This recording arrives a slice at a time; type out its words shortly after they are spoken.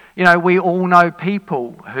You know, we all know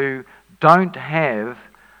people who don't have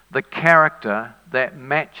the character that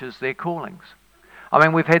matches their callings. I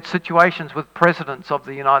mean, we've had situations with presidents of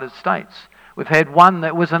the United States. We've had one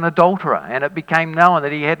that was an adulterer, and it became known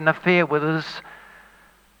that he had an affair with his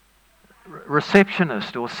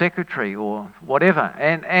receptionist or secretary or whatever.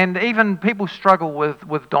 And even people struggle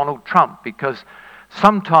with Donald Trump because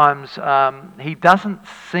sometimes he doesn't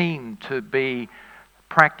seem to be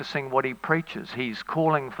practicing what he preaches. He's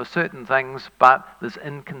calling for certain things, but there's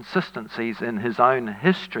inconsistencies in his own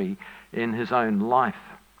history, in his own life.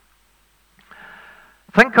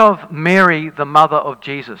 Think of Mary, the mother of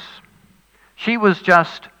Jesus. She was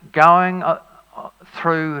just going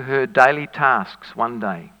through her daily tasks one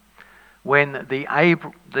day when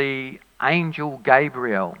the angel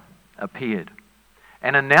Gabriel appeared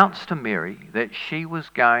and announced to Mary that she was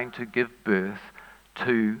going to give birth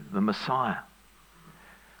to the Messiah.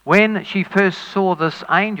 When she first saw this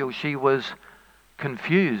angel, she was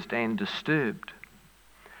confused and disturbed.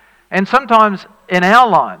 And sometimes in our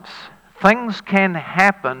lives, things can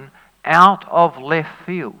happen out of left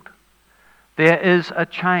field. There is a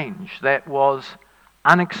change that was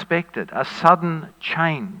unexpected, a sudden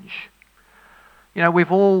change. You know,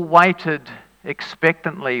 we've all waited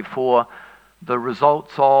expectantly for the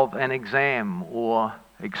results of an exam or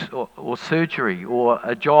surgery or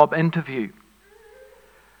a job interview.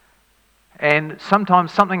 And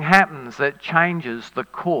sometimes something happens that changes the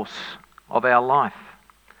course of our life.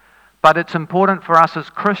 But it's important for us as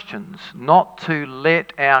Christians not to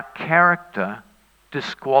let our character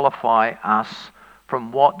disqualify us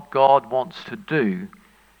from what God wants to do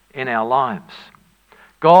in our lives.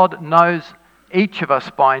 God knows each of us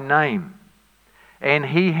by name, and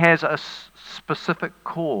He has a specific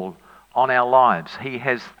call on our lives. He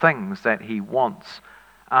has things that He wants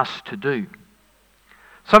us to do.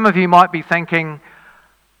 Some of you might be thinking,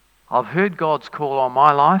 I've heard God's call on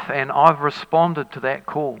my life and I've responded to that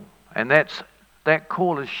call. And that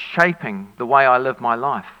call is shaping the way I live my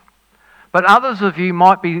life. But others of you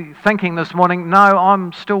might be thinking this morning, no,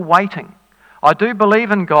 I'm still waiting. I do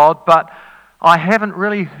believe in God, but I haven't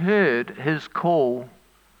really heard His call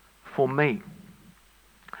for me.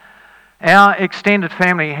 Our extended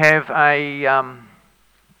family have a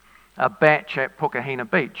batch at Pukahina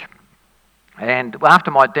Beach. And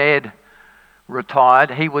after my dad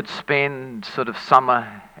retired, he would spend sort of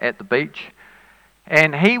summer at the beach.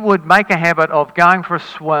 And he would make a habit of going for a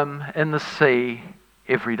swim in the sea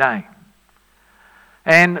every day.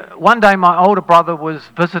 And one day my older brother was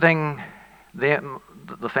visiting the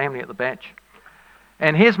family at the beach.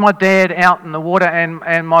 And here's my dad out in the water,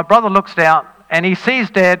 and my brother looks out and he sees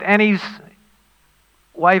Dad and he's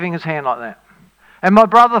waving his hand like that. And my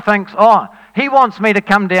brother thinks, oh, he wants me to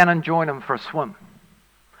come down and join him for a swim.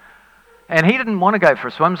 And he didn't want to go for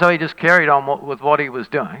a swim, so he just carried on with what he was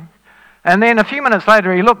doing. And then a few minutes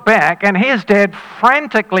later he looked back and here's Dad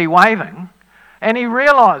frantically waving, and he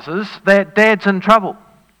realizes that Dad's in trouble.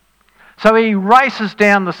 So he races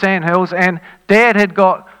down the sandhills, and Dad had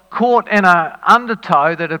got caught in an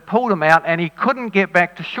undertow that had pulled him out, and he couldn't get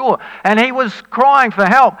back to shore. And he was crying for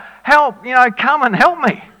help. Help, come and help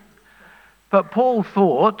me. But Paul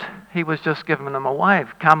thought he was just giving him a wave.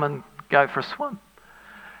 Come and go for a swim.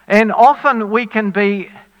 And often we can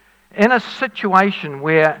be in a situation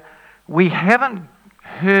where we haven't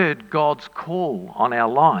heard God's call on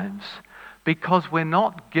our lives because we're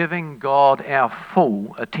not giving God our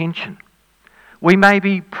full attention. We may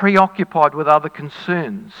be preoccupied with other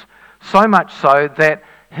concerns, so much so that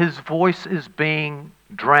His voice is being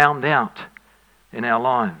drowned out in our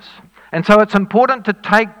lives. And so it's important to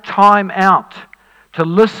take time out to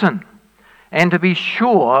listen and to be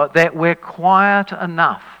sure that we're quiet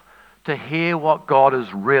enough to hear what God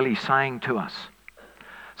is really saying to us.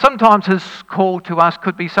 Sometimes His call to us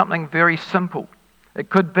could be something very simple. It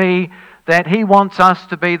could be that He wants us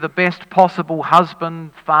to be the best possible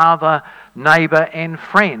husband, father, neighbour and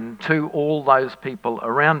friend to all those people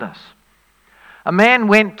around us. A man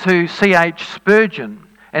went to C.H. Spurgeon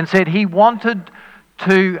and said he wanted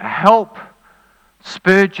to help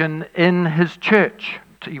Spurgeon in his church.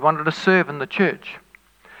 He wanted to serve in the church.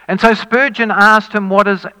 And so Spurgeon asked him what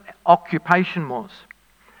his occupation was.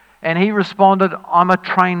 And he responded, I'm a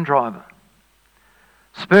train driver.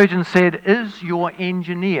 Spurgeon said, is your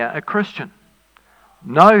engineer a Christian?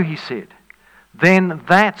 No, he said. Then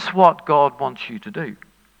that's what God wants you to do.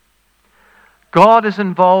 God is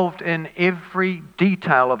involved in every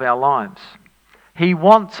detail of our lives. He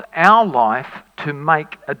wants our life to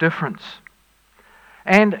make a difference.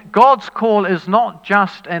 And God's call is not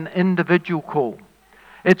just an individual call.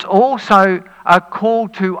 It's also a call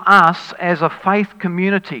to us as a faith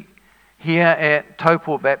community here at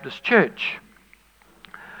Taupo Baptist Church.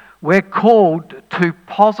 We're called to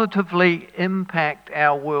positively impact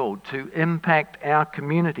our world, to impact our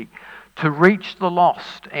community, to reach the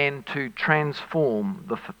lost and to transform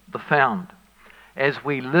the found as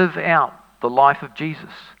we live out the life of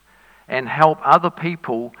Jesus and help other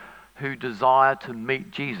people who desire to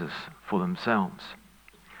meet Jesus for themselves.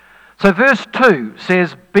 So verse 2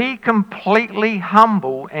 says, "Be completely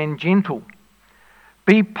humble and gentle.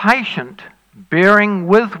 Be patient, bearing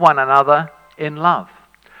with one another in love."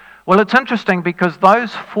 Well, it's interesting because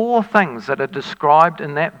those four things that are described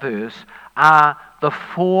in that verse are the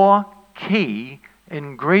four key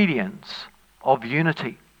ingredients of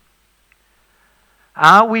unity.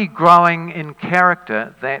 Are we growing in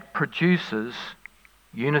character that produces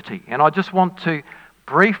unity? And I just want to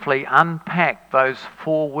briefly unpack those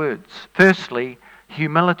four words. Firstly,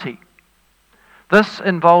 humility. This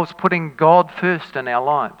involves putting God first in our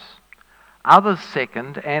lives, others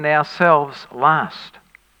second, and ourselves last.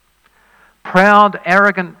 Proud,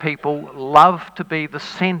 arrogant people love to be the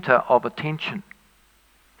center of attention.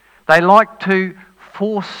 They like to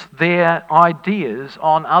force their ideas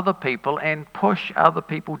on other people and push other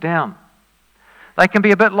people down. They can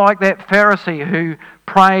be a bit like that Pharisee who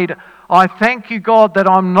prayed, "I thank you, God, that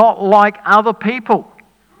I'm not like other people."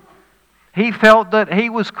 He felt that he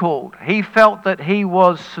was called. He felt that he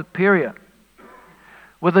was superior.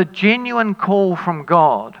 With a genuine call from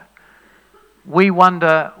God, we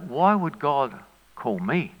wonder, why would God call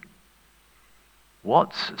me?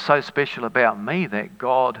 What's so special about me that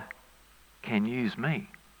God can use me?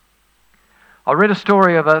 I read a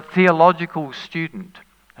story of a theological student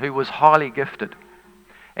who was highly gifted,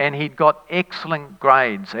 and he'd got excellent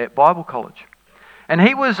grades at Bible college. And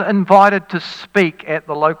he was invited to speak at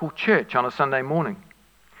the local church on a Sunday morning.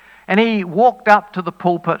 And he walked up to the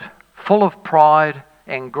pulpit full of pride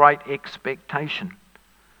and great expectation.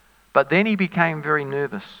 But then he became very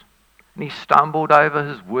nervous, and he stumbled over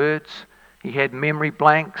his words. He had memory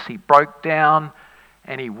blanks, he broke down,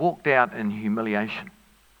 and he walked out in humiliation.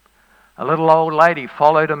 A little old lady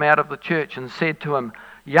followed him out of the church and said to him,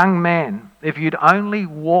 "Young man, if you'd only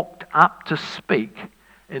walked up to speak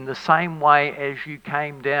in the same way as you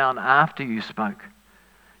came down after you spoke,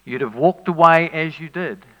 you'd have walked away as you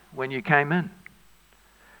did when you came in."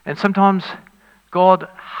 And sometimes God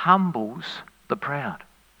humbles the proud.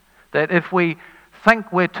 That if we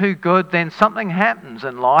think we're too good, then something happens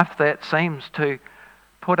in life that seems to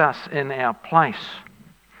put us in our place.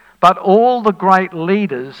 But all the great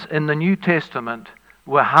leaders in the New Testament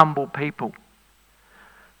were humble people.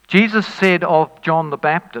 Jesus said of John the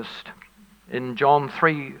Baptist in John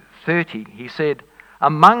 3:30, he said,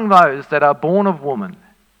 "Among those that are born of women,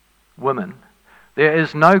 there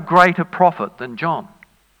is no greater prophet than John."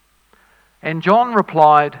 And John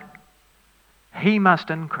replied, "He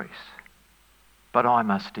must increase, but I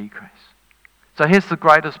must decrease." So here's the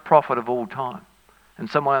greatest prophet of all time. And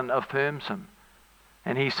someone affirms him.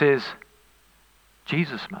 And he says,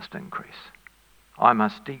 Jesus must increase, I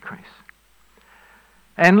must decrease.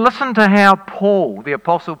 And listen to how Paul, the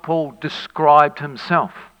Apostle Paul, described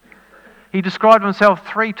himself. He described himself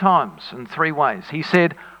 3 times in 3 ways. He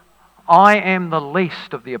said, "I am the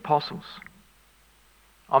least of the apostles.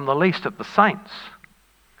 I'm the least of the saints.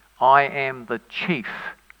 I am the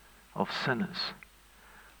chief of sinners."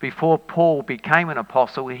 Before Paul became an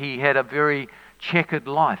apostle, he had a very checkered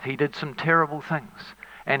life. He did some terrible things,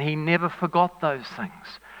 and he never forgot those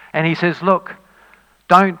things. And he says, "Look,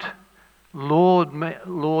 don't laud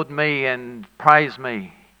me and praise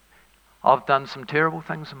me. I've done some terrible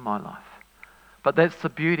things in my life." But that's the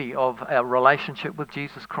beauty of our relationship with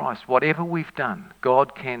Jesus Christ. Whatever we've done,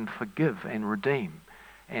 God can forgive and redeem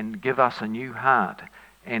and give us a new heart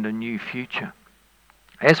and a new future.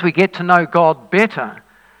 As we get to know God better,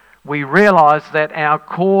 we realize that our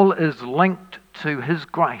call is linked to His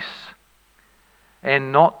grace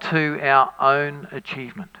and not to our own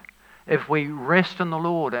achievement. If we rest in the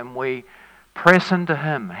Lord and we press into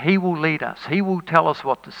Him, He will lead us. He will tell us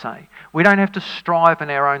what to say. We don't have to strive in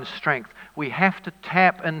our own strength. We have to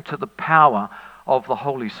tap into the power of the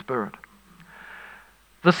Holy Spirit.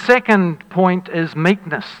 The second point is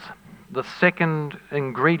meekness, the second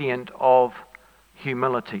ingredient of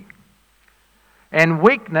humility. And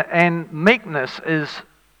meekness is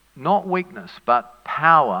not weakness, but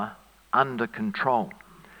power under control.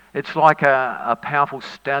 It's like a powerful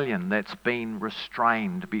stallion that's been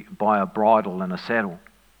restrained by a bridle and a saddle.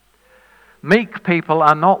 Meek people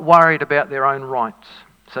are not worried about their own rights,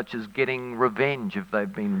 such as getting revenge if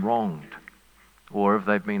they've been wronged or if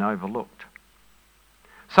they've been overlooked.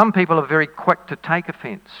 Some people are very quick to take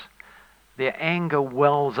offense. Their anger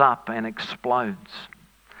wells up and explodes.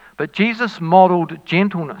 But Jesus modeled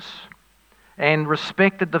gentleness and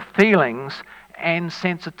respected the feelings and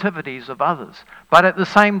sensitivities of others. But at the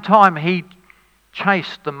same time, he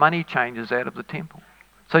chased the money changers out of the temple.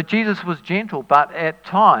 So Jesus was gentle, but at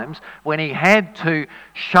times, when he had to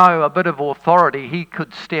show a bit of authority, he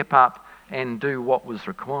could step up and do what was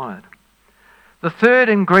required. The third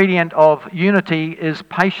ingredient of unity is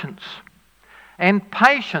patience. And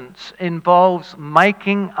patience involves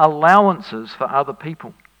making allowances for other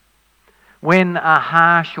people. When a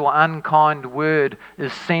harsh or unkind word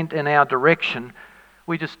is sent in our direction,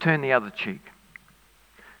 we just turn the other cheek.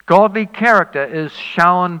 Godly character is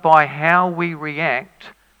shown by how we react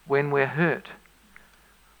when we're hurt,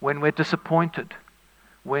 when we're disappointed,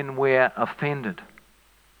 when we're offended.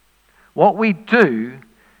 What we do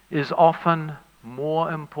is often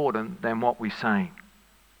more important than what we say.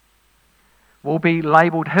 We'll be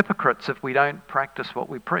labelled hypocrites if we don't practice what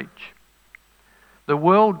we preach. The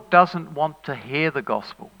world doesn't want to hear the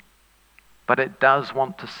gospel, but it does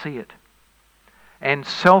want to see it. And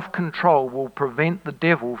self-control will prevent the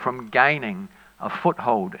devil from gaining a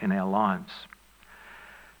foothold in our lives.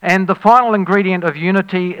 And the final ingredient of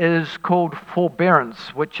unity is called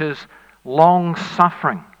forbearance, which is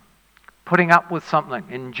long-suffering, putting up with something,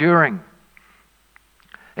 enduring.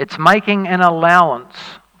 It's making an allowance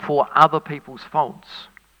for other people's faults.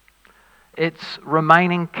 It's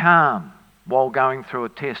remaining calm while going through a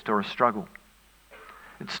test or a struggle.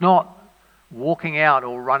 It's not walking out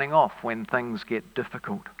or running off when things get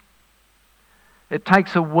difficult. It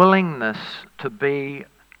takes a willingness to be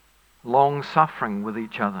long-suffering with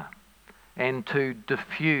each other and to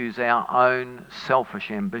diffuse our own selfish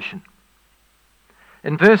ambition.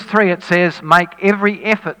 In verse 3 it says, "Make every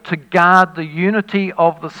effort to guard the unity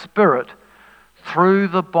of the Spirit through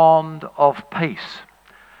the bond of peace."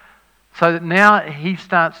 So that now he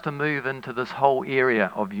starts to move into this whole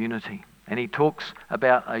area of unity. And he talks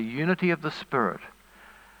about a unity of the Spirit.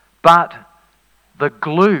 But the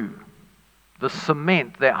glue, the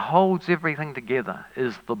cement that holds everything together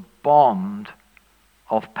is the bond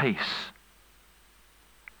of peace.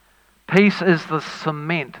 Peace is the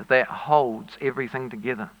cement that holds everything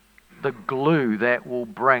together. The glue that will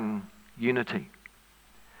bring unity.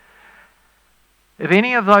 If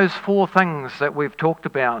any of those four things that we've talked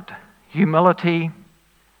about, humility,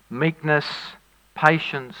 meekness,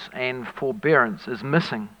 patience, and forbearance, is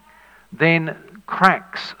missing, then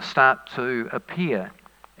cracks start to appear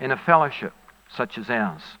in a fellowship such as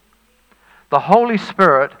ours. The Holy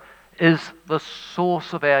Spirit is the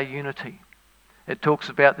source of our unity. It talks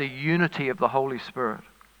about the unity of the Holy Spirit.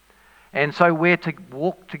 And so we're to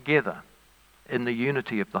walk together in the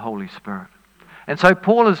unity of the Holy Spirit. And so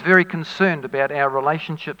Paul is very concerned about our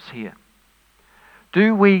relationships here.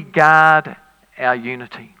 Do we guard our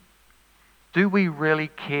unity? Do we really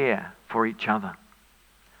care for each other?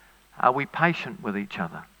 Are we patient with each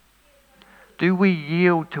other? Do we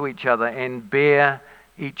yield to each other and bear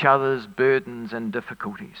each other's burdens and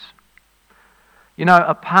difficulties? You know,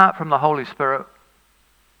 apart from the Holy Spirit,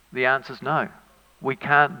 the answer is no. We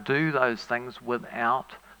can't do those things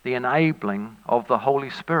without the enabling of the Holy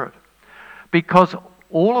Spirit. Because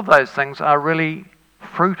all of those things are really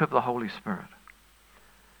fruit of the Holy Spirit.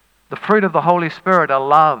 The fruit of the Holy Spirit are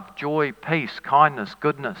love, joy, peace, kindness,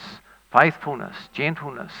 goodness, faithfulness,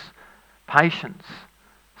 gentleness, patience,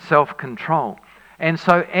 self-control. And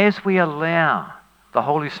so as we allow the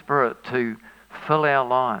Holy Spirit to fill our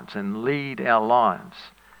lives and lead our lives,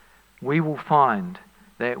 we will find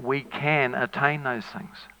that we can attain those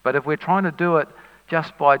things. But if we're trying to do it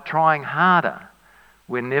just by trying harder,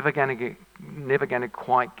 we're never going to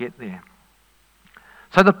quite get there.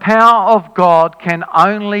 So the power of God can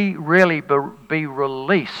only really be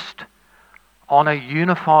released on a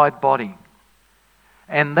unified body.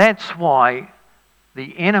 And that's why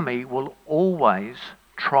the enemy will always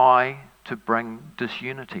try to bring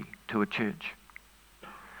disunity to a church.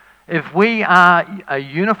 If we are a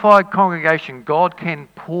unified congregation, God can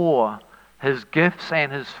pour His gifts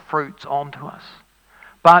and His fruits onto us.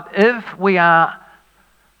 But if we are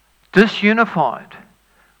disunified,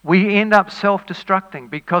 we end up self-destructing,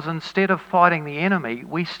 because instead of fighting the enemy,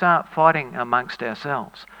 we start fighting amongst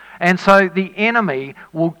ourselves. And so the enemy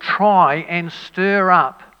will try and stir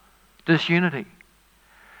up disunity.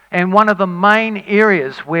 And one of the main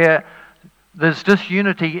areas where there's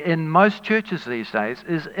disunity in most churches these days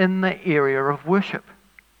is in the area of worship.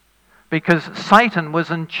 Because Satan was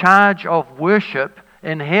in charge of worship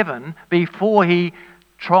in heaven before he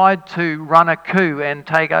tried to run a coup and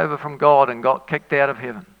take over from God and got kicked out of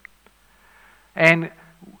heaven. And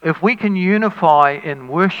if we can unify in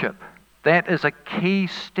worship, that is a key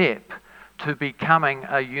step to becoming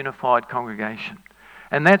a unified congregation.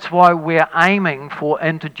 And that's why we're aiming for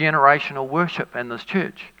intergenerational worship in this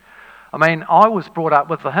church. I mean, I was brought up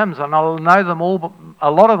with the hymns, and I know them all,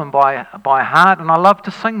 a lot of them by heart, and I love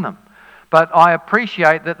to sing them. But I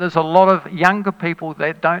appreciate that there's a lot of younger people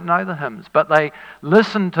that don't know the hymns, but they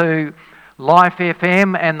listen to Life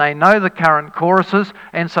FM and they know the current choruses.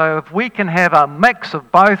 And so if we can have a mix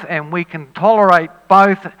of both and we can tolerate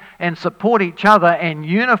both and support each other and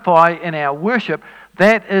unify in our worship,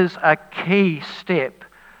 that is a key step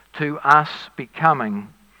to us becoming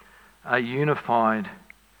a unified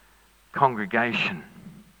congregation.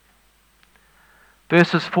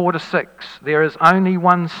 Verses 4 to 6, there is only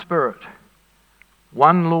one Spirit,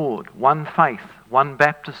 one Lord, one faith, one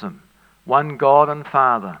baptism, one God and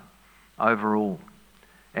Father over all.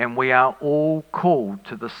 And we are all called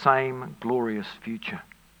to the same glorious future.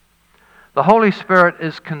 The Holy Spirit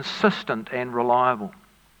is consistent and reliable.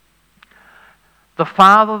 The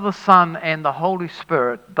Father, the Son, and the Holy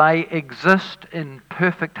Spirit, they exist in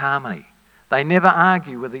perfect harmony. They never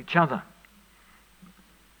argue with each other.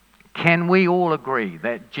 Can we all agree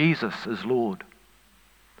that Jesus is Lord?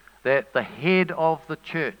 That the head of the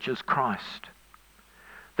church is Christ?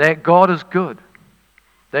 That God is good?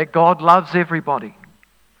 That God loves everybody?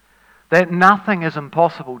 That nothing is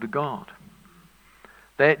impossible to God?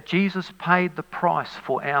 That Jesus paid the price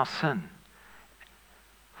for our sin,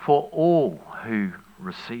 for all who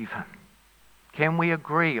receive Him? Can we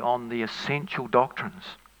agree on the essential doctrines?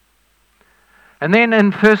 And then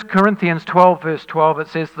in 1 Corinthians 12, verse 12, it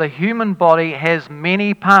says, the human body has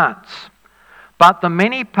many parts, but the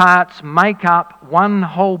many parts make up one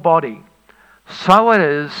whole body. So it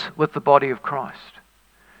is with the body of Christ.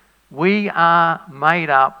 We are made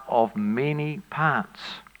up of many parts.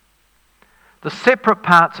 The separate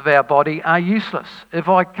parts of our body are useless. If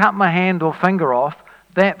I cut my hand or finger off,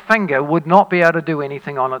 that finger would not be able to do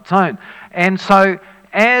anything on its own. And so,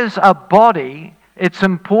 as a body, it's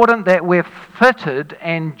important that we're fitted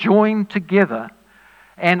and joined together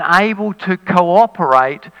and able to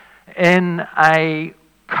cooperate in a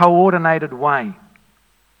coordinated way.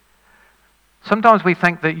 Sometimes we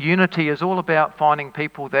think that unity is all about finding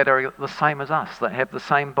people that are the same as us, that have the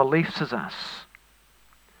same beliefs as us.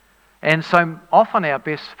 And so often our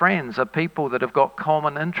best friends are people that have got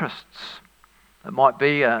common interests. It might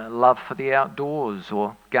be a love for the outdoors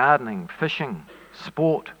or gardening, fishing,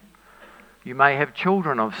 sport. You may have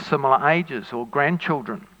children of similar ages or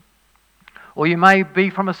grandchildren. Or you may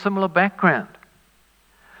be from a similar background.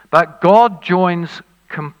 But God joins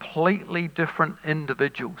completely different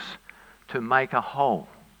individuals to make a whole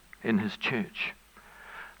in His church.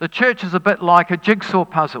 The church is a bit like a jigsaw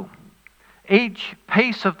puzzle. Each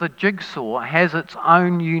piece of the jigsaw has its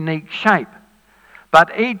own unique shape,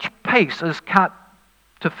 but each piece is cut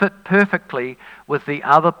to fit perfectly with the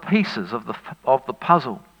other pieces of the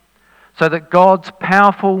puzzle, so that God's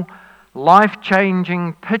powerful,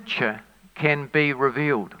 life-changing picture can be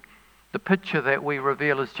revealed. The picture that we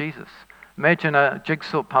reveal is Jesus. Imagine a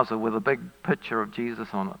jigsaw puzzle with a big picture of Jesus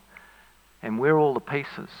on it. And we're all the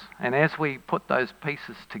pieces. And as we put those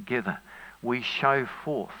pieces together, we show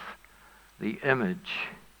forth the image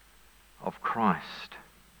of Christ.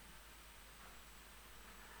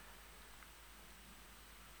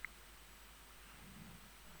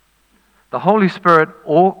 The Holy Spirit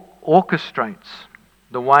orchestrates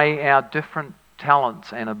the way our different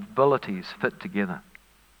talents and abilities fit together.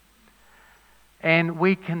 And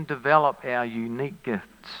we can develop our unique gifts.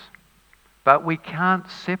 But we can't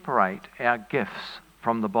separate our gifts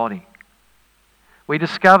from the body. We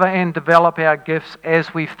discover and develop our gifts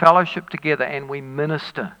as we fellowship together and we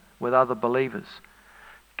minister with other believers.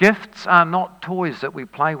 Gifts are not toys that we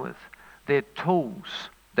play with. They're tools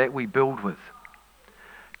that we build with.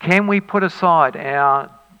 Can we put aside our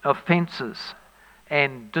offences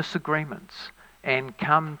and disagreements and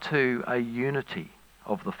come to a unity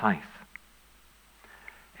of the faith?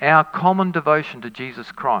 Our common devotion to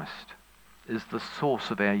Jesus Christ is the source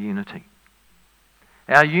of our unity.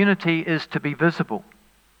 Our unity is to be visible.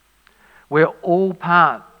 We're all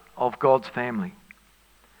part of God's family.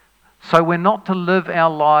 So we're not to live our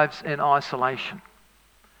lives in isolation.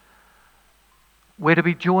 We're to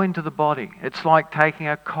be joined to the body. It's like taking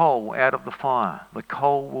a coal out of the fire. The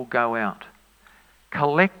coal will go out.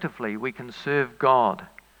 Collectively, we can serve God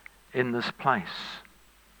in this place.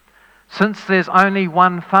 Since there's only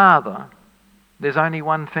one Father, there's only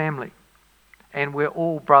one family. And we're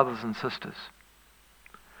all brothers and sisters.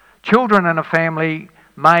 Children in a family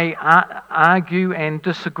may argue and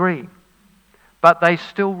disagree, but they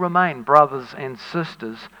still remain brothers and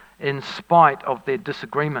sisters in spite of their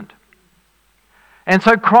disagreement. And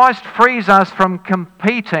so Christ frees us from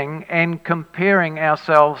competing and comparing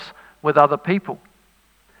ourselves with other people.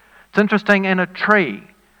 It's interesting, in a tree,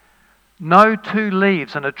 no two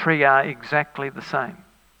leaves in a tree are exactly the same,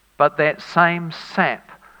 but that same sap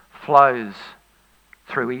flows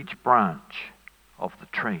through each branch of the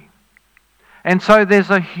tree. And so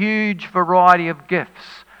there's a huge variety of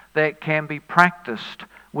gifts that can be practiced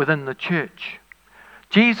within the church.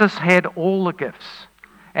 Jesus had all the gifts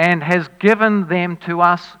and has given them to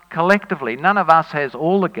us collectively. None of us has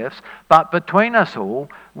all the gifts, but between us all,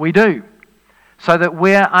 we do, so that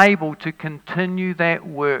we're able to continue that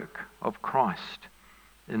work of Christ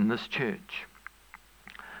in this church.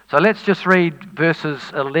 So let's just read verses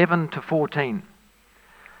 11 to 14.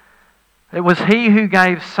 It was he who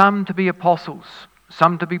gave some to be apostles,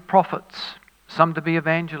 some to be prophets, some to be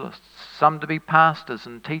evangelists, some to be pastors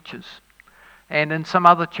and teachers. And in some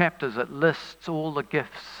other chapters it lists all the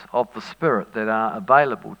gifts of the Spirit that are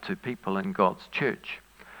available to people in God's church,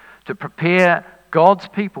 to prepare God's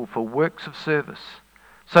people for works of service,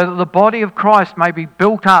 so that the body of Christ may be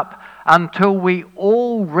built up until we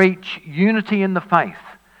all reach unity in the faith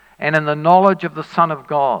and in the knowledge of the Son of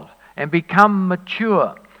God, and become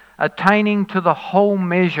mature, attaining to the whole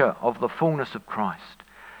measure of the fullness of Christ.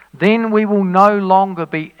 Then we will no longer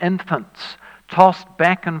be infants, tossed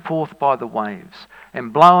back and forth by the waves,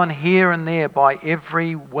 and blown here and there by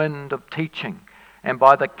every wind of teaching, and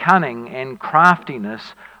by the cunning and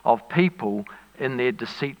craftiness of people in their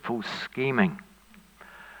deceitful scheming.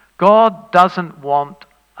 God doesn't want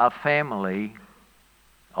a family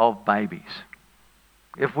of babies.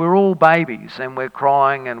 If we're all babies and we're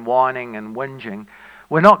crying and whining and whinging,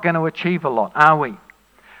 we're not going to achieve a lot, are we?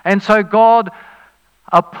 And so God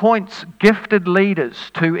appoints gifted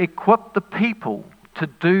leaders to equip the people to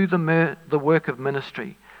do the work of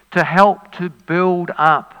ministry, to help to build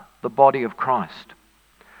up the body of Christ.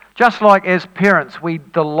 Just like as parents, we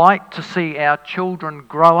delight to see our children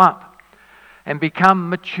grow up and become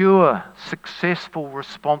mature, successful,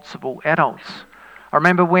 responsible adults. I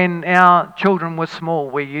remember when our children were small,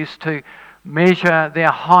 we used to measure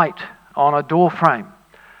their height on a door frame.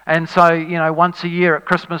 And so, once a year at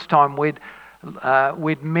Christmas time, we'd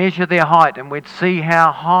measure their height and we'd see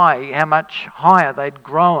how much higher they'd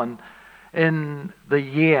grown in the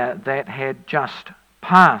year that had just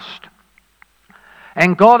passed.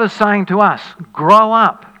 And God is saying to us, grow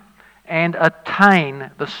up and attain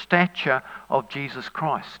the stature of Jesus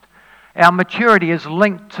Christ. Our maturity is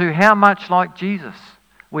linked to how much like Jesus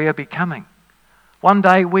we are becoming. One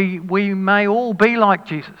day we may all be like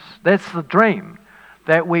Jesus. That's the dream,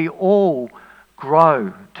 that we all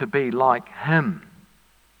grow to be like him.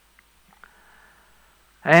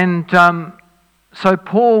 And so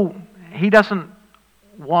Paul, he doesn't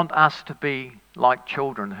want us to be like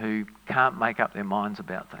children who can't make up their minds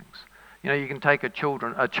about things. You can take a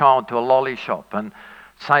child to a lolly shop and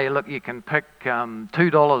say, look, you can pick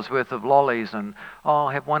 $2 worth of lollies, and I'll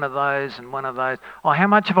have one of those and one of those. Oh, how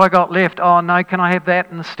much have I got left? Oh no, can I have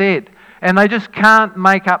that instead? And they just can't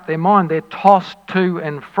make up their mind. They're tossed to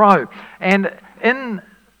and fro. And in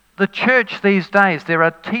the church these days, there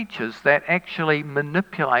are teachers that actually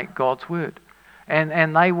manipulate God's word.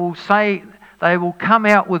 And they will come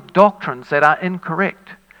out with doctrines that are incorrect,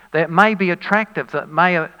 that may be attractive, that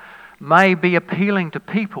may be appealing to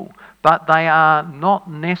people, but they are not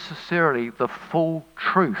necessarily the full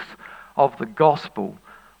truth of the gospel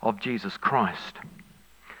of Jesus Christ.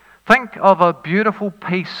 Think of a beautiful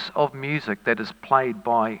piece of music that is played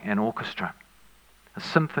by an orchestra, a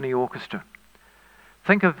symphony orchestra.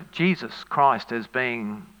 Think of Jesus Christ as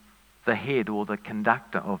being the head or the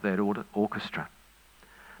conductor of that orchestra.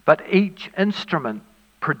 But each instrument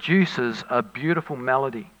produces a beautiful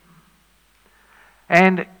melody.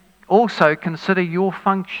 And also consider your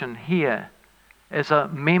function here as a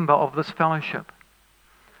member of this fellowship.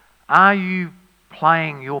 Are you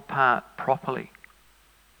playing your part properly?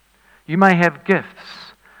 You may have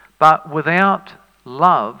gifts, but without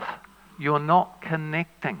love, you're not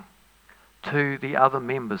connecting to the other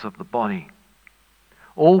members of the body.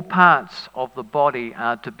 All parts of the body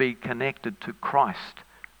are to be connected to Christ,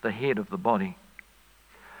 the head of the body.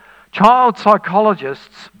 Child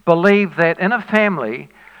psychologists believe that in a family,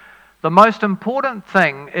 the most important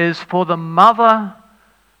thing is for the mother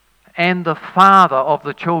and the father of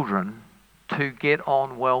the children to get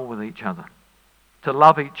on well with each other, to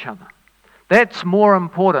love each other. That's more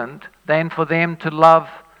important than for them to love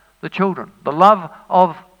the children. The love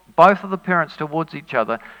of both of the parents towards each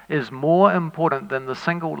other, is more important than the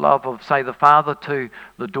single love of, say, the father to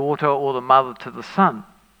the daughter or the mother to the son.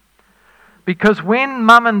 Because when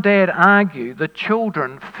mum and dad argue, the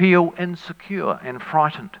children feel insecure and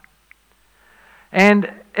frightened.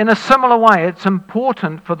 And in a similar way, it's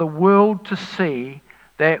important for the world to see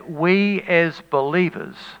that we as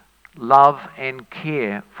believers love and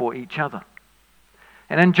care for each other.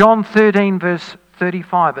 And in John 13, verse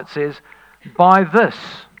 35, it says, "By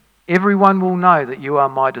this, everyone will know that you are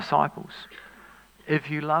my disciples, if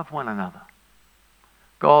you love one another."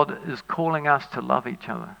 God is calling us to love each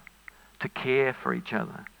other, to care for each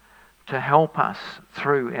other, to help us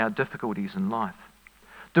through our difficulties in life.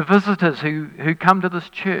 The visitors who come to this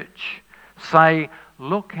church say,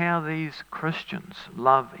 "Look how these Christians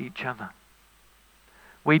love each other."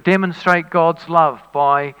 We demonstrate God's love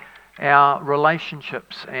by our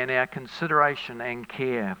relationships and our consideration and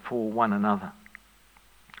care for one another.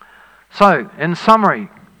 So, in summary,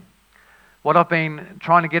 what I've been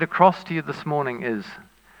trying to get across to you this morning is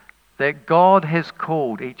that God has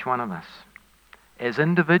called each one of us as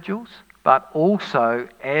individuals, but also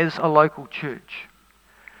as a local church.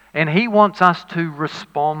 And He wants us to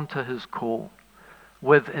respond to His call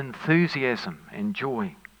with enthusiasm and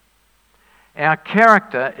joy. Our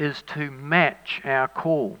character is to match our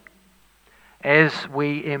call as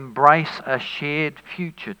we embrace a shared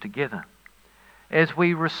future together, as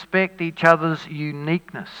we respect each other's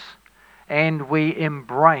uniqueness, and we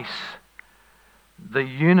embrace the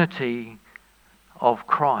unity of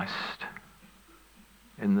Christ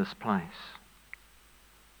in this place.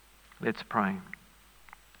 Let's pray.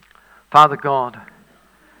 Father God,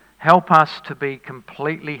 help us to be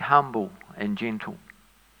completely humble and gentle,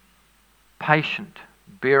 patient,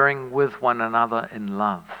 bearing with one another in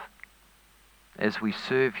love as we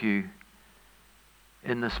serve you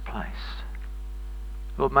in this place.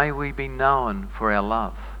 Lord, may we be known for our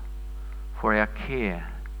love, for our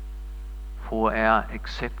care, for our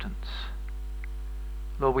acceptance.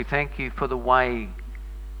 Lord, we thank you for the way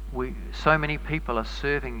so many people are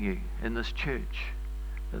serving you in this church,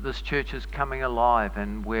 that this church is coming alive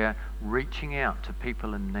and we're reaching out to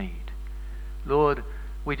people in need. Lord,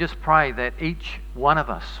 we just pray that each one of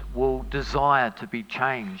us will desire to be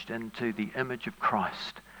changed into the image of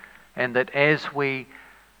Christ, and that as we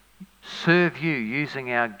serve you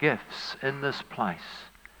using our gifts in this place,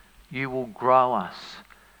 you will grow us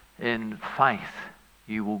in faith,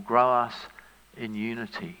 you will grow us in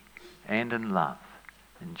unity and in love.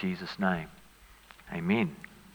 In Jesus' name, amen.